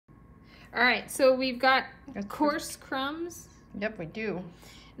All right, so we've got coarse crumbs. Yep, we do.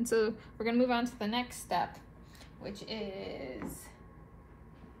 And so we're going to move on to the next step, which is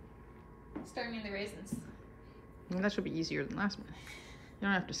stirring in the raisins. Well, that should be easier than last one. You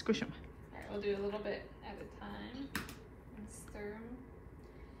don't have to squish them. All right, we'll do a little bit at a time and stir them.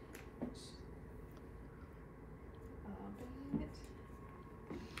 A bit.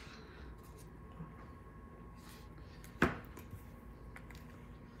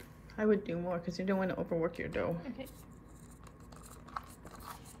 I would do more because you don't want to overwork your dough. Okay.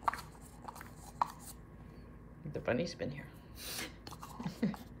 The bunny spin here.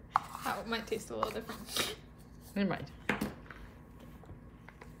 Oh, it might taste a little different. It might. I'm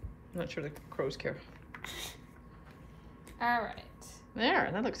not sure the crows care. All right. There,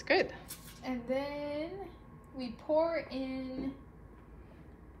 that looks good. And then we pour in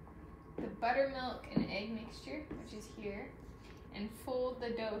the buttermilk and egg mixture, which is here, and fold the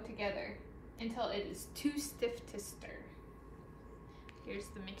dough together until it is too stiff to stir. Here's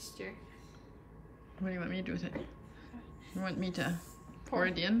the mixture. What do you want me to do with it? You want me to pour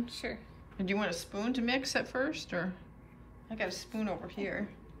it in? Sure. And do you want a spoon to mix at first, or? I got a spoon over here.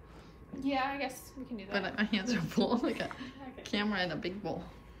 Yeah, I guess we can do that. But my hands are full, like a camera and a big bowl.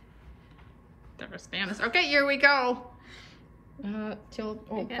 Never stand this. Okay, here we go. Tilt.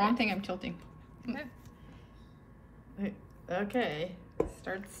 Oh, wrong thing. I'm tilting. Okay. Okay.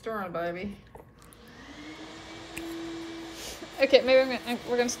 Start stirring, baby. Okay, maybe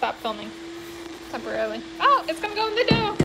we're gonna stop filming temporarily. Oh, it's gonna go in the dough.